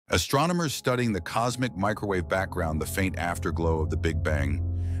Astronomers studying the cosmic microwave background, the faint afterglow of the Big Bang,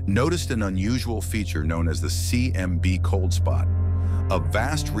 noticed an unusual feature known as the CMB cold spot, a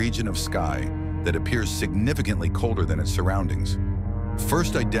vast region of sky that appears significantly colder than its surroundings.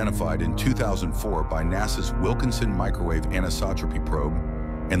 First identified in 2004 by NASA's Wilkinson Microwave Anisotropy Probe,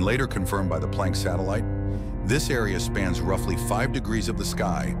 and later confirmed by the Planck satellite, this area spans roughly 5 degrees of the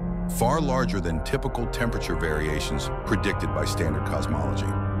sky, far larger than typical temperature variations predicted by standard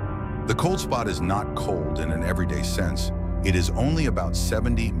cosmology. The cold spot is not cold in an everyday sense. It is only about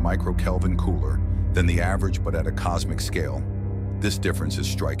 70 microkelvin cooler than the average, but at a cosmic scale, this difference is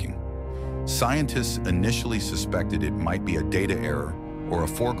striking. Scientists initially suspected it might be a data error or a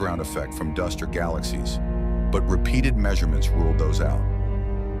foreground effect from dust or galaxies, but repeated measurements ruled those out.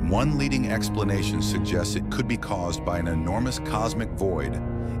 One leading explanation suggests it could be caused by an enormous cosmic void,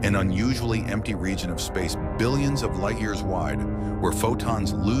 an unusually empty region of space billions of light years wide, where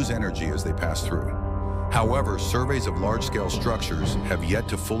photons lose energy as they pass through. However, surveys of large-scale structures have yet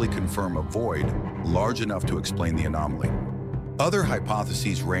to fully confirm a void large enough to explain the anomaly. Other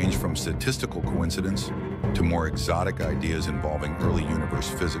hypotheses range from statistical coincidence to more exotic ideas involving early universe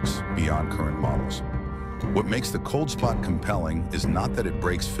physics beyond current models. What makes the cold spot compelling is not that it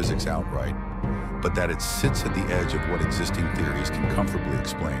breaks physics outright, but that it sits at the edge of what existing theories can comfortably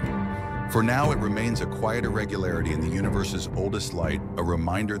explain. For now, it remains a quiet irregularity in the universe's oldest light, a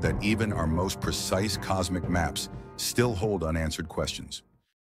reminder that even our most precise cosmic maps still hold unanswered questions.